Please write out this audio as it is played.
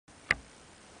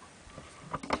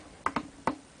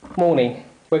Morning.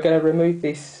 We're going to remove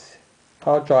this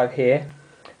hard drive here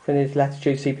from this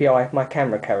Latitude CPI. My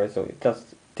camera carries, or it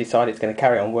does decide it's going to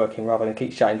carry on working rather than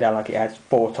keep shutting down like it has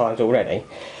 4 times already.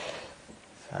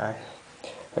 So,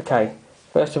 okay,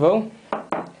 first of all,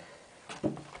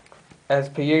 as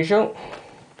per usual,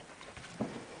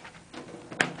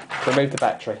 remove the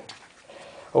battery.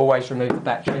 Always remove the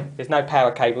battery. There's no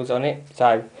power cables on it,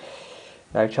 so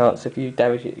no chance of you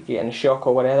damage it, getting a shock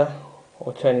or whatever,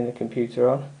 or turning the computer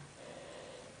on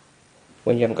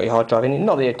when you haven't got your hard drive in it.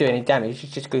 Not that you're doing any damage,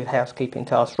 it's just good housekeeping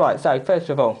tasks. Right, so first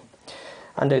of all,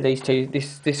 undo these two,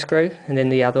 this screw and then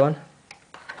the other one.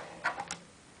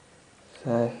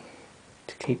 So,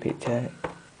 to keep it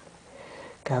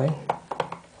going.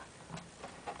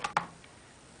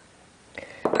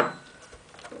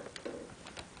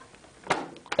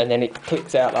 And then it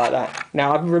clicks out like that.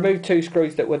 Now I've removed 2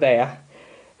 screws that were there.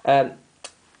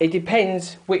 It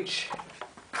depends which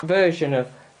version of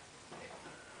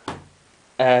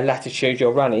Latitude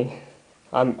you're running.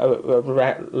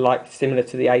 Like similar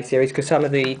to the A series, because some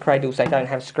of the cradles, they don't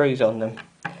have screws on them,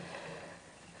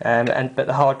 but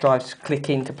the hard drives click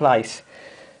into place.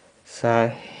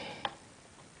 So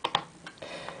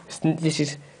this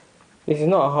is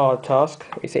not a hard task.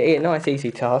 It's a nice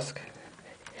easy task.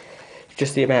 It's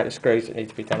just the amount of screws that need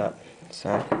to be done up.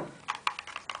 So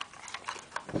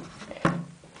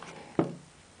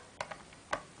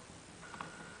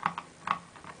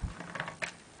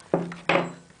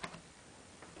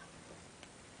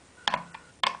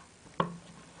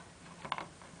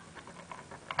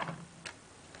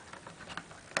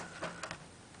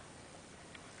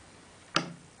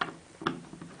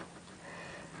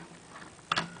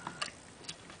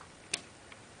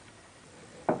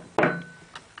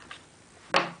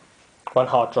one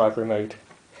hard drive removed.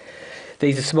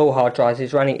 These are small hard drives.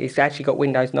 It's actually got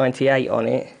Windows 98 on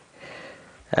it.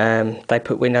 They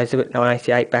put Windows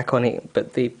 98 back on it,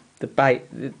 but the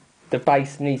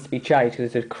base needs to be changed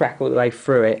because there's a crack all the way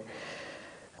through it.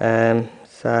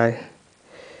 So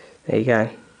there you go.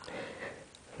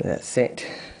 That's it.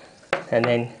 And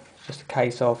then it's just a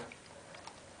case of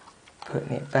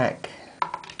putting it back.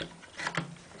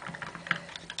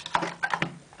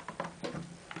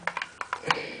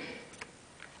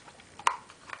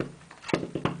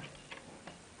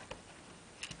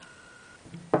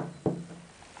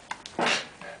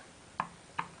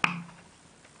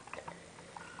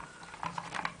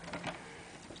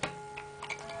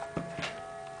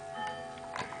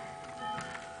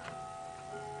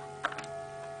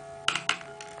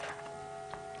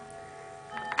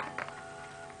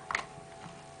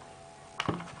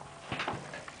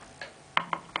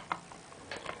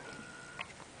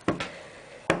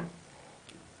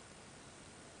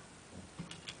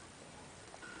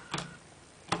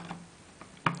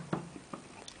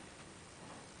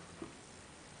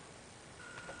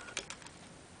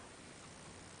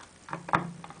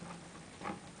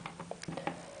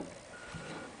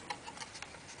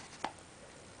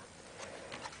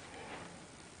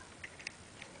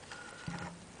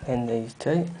 And these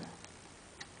 2.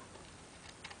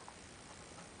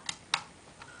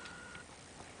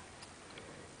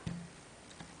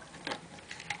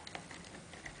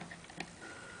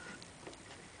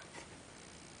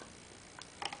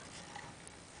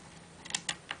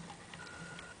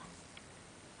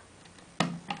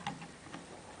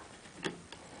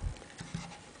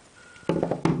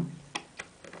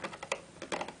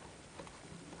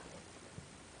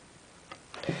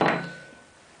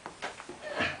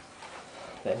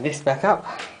 Then this back up.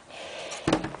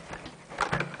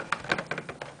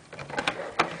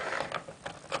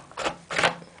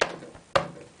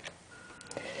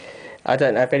 I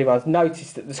don't know if anyone's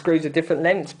noticed that the screws are different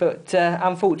lengths, but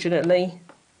unfortunately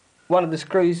one of the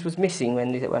screws was missing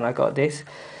when I got this,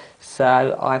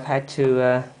 so I've had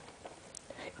to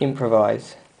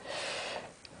improvise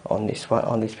on this one,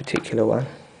 on this particular one.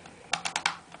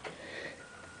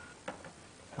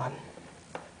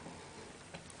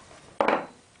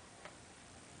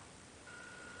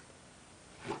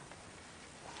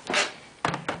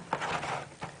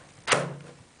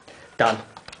 Done.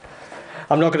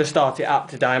 I'm not going to start it up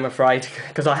today, I'm afraid,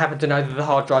 because I happen to know that the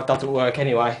hard drive doesn't work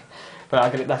anyway.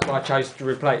 But that's why I chose to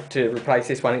replace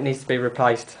this one. It needs to be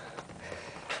replaced.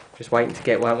 Just waiting to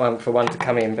get one for one to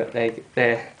come in, but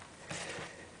there.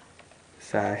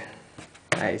 So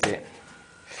that is it.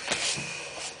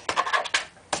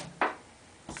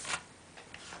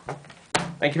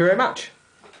 Thank you very much.